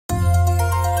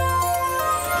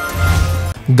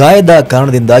ಗಾಯದ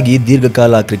ಕಾರಣದಿಂದಾಗಿ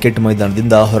ದೀರ್ಘಕಾಲ ಕ್ರಿಕೆಟ್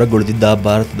ಮೈದಾನದಿಂದ ಹೊರಗುಳಿದಿದ್ದ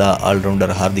ಭಾರತದ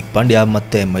ಆಲ್ರೌಂಡರ್ ಹಾರ್ದಿಕ್ ಪಾಂಡ್ಯ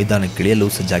ಮತ್ತೆ ಮೈದಾನಕ್ಕಿಳಿಯಲು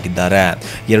ಸಜ್ಜಾಗಿದ್ದಾರೆ.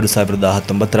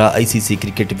 2019ರ ಐಸಿಸಿ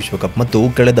ಕ್ರಿಕೆಟ್ ವಿಶ್ವಕಪ್ ಮತ್ತು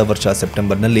ಕಳೆದ ವರ್ಷ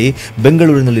ಸೆಪ್ಟೆಂಬರ್ನಲ್ಲಿ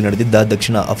ಬೆಂಗಳೂರಿನಲ್ಲಿ ನಡೆದಿದ್ದ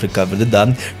ದಕ್ಷಿಣ ಆಫ್ರಿಕಾ ವಿರುದ್ಧ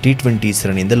T20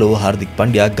 ಸರಣಿಯಿಂದಲೂ ಹಾರ್ದಿಕ್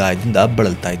ಪಾಂಡ್ಯ ಗಾಯದಿಂದ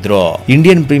ಬಳಲ್ತಾ ಇದ್ರು.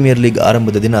 ಇಂಡಿಯನ್ ಪ್ರೀಮಿಯರ್ ಲೀಗ್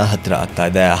ಆರಂಭದ ದಿನ ಹತ್ತಿರ ಆಗ್ತಾ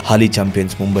ಇದೆ. ಹಾಲಿ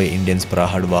ಚಾಂಪಿಯನ್ಸ್ ಮುಂಬೈ ಇಂಡಿಯನ್ಸ್ ಪರ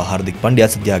ಆಡುವ ಹಾರ್ದಿಕ್ ಪಾಂಡ್ಯ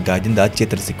ಸದ್ಯ ಗಾಯದಿಂದ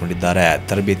ಚೇತರಿಸಿಕೊಂಡಿದ್ದಾರೆ.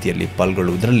 ತರಬೇತಿಯಲ್ಲಿ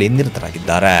ಪಾಲ್ಗೊಳ್ಳುವುದರಲ್ಲಿ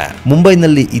ನಿರತರಾಗಿದ್ದಾರೆ.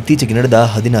 ಮುಂಬೈನಲ್ಲಿ ಇತ್ತೀಚೆಗೆ ನಡೆದ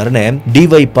 16ನೇ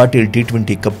ಡಿವೈ ಪಾಟೀಲ್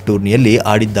T20 ಕಪ್ ಟೂರ್ನಿಯಲ್ಲಿ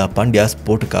ಆಡಿದ್ದ ಪಾಂಡ್ಯ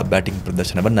ಸ್ಫೋಟಕ ಬ್ಯಾಟಿಂಗ್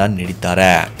ಪ್ರದರ್ಶನವನ್ನ ನೀಡಿದ್ದಾರೆ.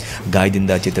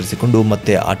 ಗಾಯದಿಂದ ಚೇತರಿಸಿಕೊಂಡು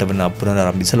ಮತ್ತೆ ಆಟವನ್ನ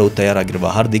ಪುನರಾರಂಭಿಸಲು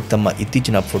ತಯಾರಾಗಿರುವ ಹಾರ್ದಿಕ್ ತಮ್ಮ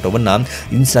ಇತ್ತೀಚಿನ ಫೋಟೋವನ್ನ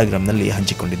ಇನ್ಸ್ಟಾಗ್ರಾಂನಲ್ಲಿ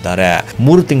ಹಂಚಿಕೊಂಡಿದ್ದಾರೆ.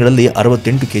 3 ತಿಂಗಳಲ್ಲಿ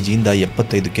 68 ಕೆಜಿಯಿಂದ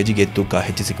 75 ಕೆಜಿಗೆ ತೂಕ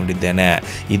ಹೆಚ್ಚಿಸಿಕೊಂಡಿದ್ದೇನೆ.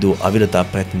 ಇದು ಅವಿರತ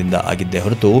ಪ್ರಯತ್ನದಿಂದ ಆಗಿದ್ದೇ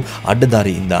ಹೊರತು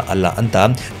ಅಡ್ಡದಾರಿಯಿಂದ ಅಲ್ಲ ಅಂತ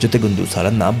ಜೊತೆಗೊಂದು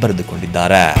ಸಾಲನ್ನ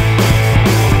ಬರೆದುಕೊಂಡಿದ್ದಾರೆ.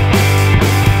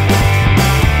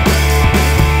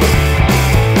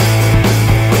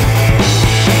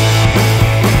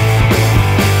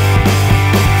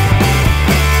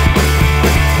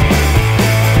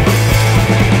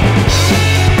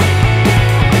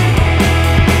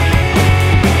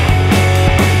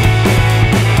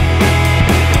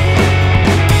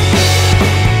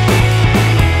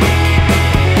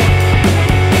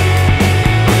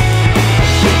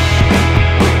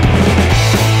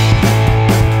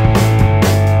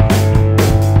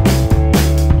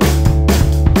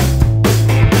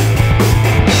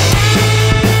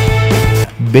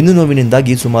 ಬೆನ್ನು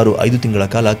ನೋವಿನಿಂದಾಗಿ ಸುಮಾರು 5 ತಿಂಗಳ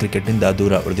ಕಾಲ ಕ್ರಿಕೆಟ್ನಿಂದ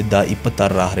ದೂರ ಉಳಿದಿದ್ದ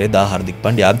 26ರ ಹರೆಯದ ಹಾರ್ದಿಕ್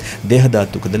ಪಾಂಡ್ಯ ದೇಹದ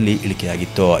ತೂಕದಲ್ಲಿ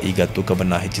ಇಳಿಕೆಯಾಗಿತ್ತು. ಈಗ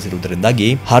ತೂಕವನ್ನ ಹೆಚ್ಚಿಸಿರುವುದರಿಂದಾಗಿ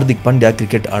ಹಾರ್ದಿಕ್ ಪಾಂಡ್ಯ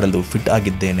ಕ್ರಿಕೆಟ್ ಆಡಲು ಫಿಟ್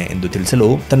ಆಗಿದ್ದೇನೆ ಎಂದು ತಿಳಿಸಲು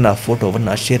ತನ್ನ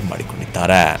ಫೋಟೋವನ್ನ ಶೇರ್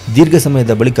ಮಾಡಿಕೊಂಡಿದ್ದಾರೆ. ದೀರ್ಘ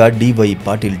ಸಮಯದ ಬಳಿಕ ಡಿವೈ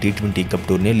ಪಾಟೀಲ್ T20 ಕಪ್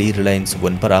ಟೂರ್ನಿಯಲ್ಲಿ ರಿಲಯನ್ಸ್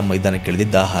 1 ಪರ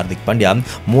ಮೈದಾನಕ್ಕಿಳಿದಿದ್ದ ಹಾರ್ದಿಕ್ ಪಾಂಡ್ಯ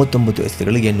 39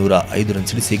 ಎಸೆತಗಳಿಗೆ 105 ರನ್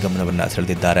ಸಿಡಿಸಿ ಗಮನವನ್ನ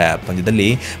ಸೆಳೆದಿದ್ದಾರೆ. ಪಂದ್ಯದಲ್ಲಿ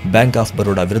ಬ್ಯಾಂಕ್ ಆಫ್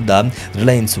ಬರೋಡಾ ವಿರುದ್ಧ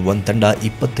ರಿಲಯನ್ಸ್ 1 ತಂಡ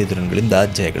 25 ರನ್ಗಳಿಂದ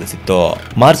ಜಯಗಳಿಸಿತ್ತು.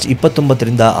 ಮಾರ್ಚ್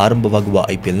 29ರಿಂದ ಆರಂಭವಾಗುವ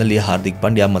ಐಪಿಎಲ್ನಲ್ಲಿ ಹಾರ್ದಿಕ್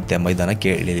ಪಾಂಡ್ಯ ಮತ್ತೆ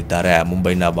ಮೈದಾನಕ್ಕೆ ಇಳಿಯಲಿದ್ದಾರೆ.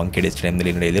 ಮುಂಬೈನ ವಾಂಖೇಡೆ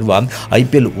ಸ್ಟೇಡಿಯಂನಲ್ಲಿ ನಡೆಯಲಿರುವ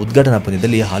ಐಪಿಎಲ್ ಉದ್ಘಾಟನಾ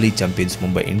ಪಂದ್ಯದಲ್ಲಿ ಹಾಲಿ ಚಾಂಪಿಯನ್ಸ್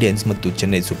ಮುಂಬೈ ಇಂಡಿಯನ್ಸ್ ಮತ್ತು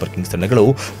ಚೆನ್ನೈ ಸೂಪರ್ ಕಿಂಗ್ಸ್ ತಂಡಗಳು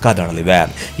ಕಾದಾಡಲಿವೆ.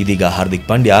 ಇದೀಗ ಹಾರ್ದಿಕ್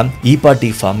ಪಾಂಡ್ಯ ಈ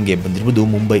ಪಾರ್ಟಿ ಫಾರ್ಮ್ಗೆ ಬಂದಿರುವುದು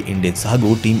ಮುಂಬೈ ಇಂಡಿಯನ್ಸ್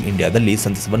ಹಾಗೂ ಟೀಮ್ ಇಂಡಿಯಾದಲ್ಲಿ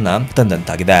ಸಂತಸವನ್ನ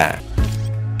ತಂದಂತಾಗಿದೆ.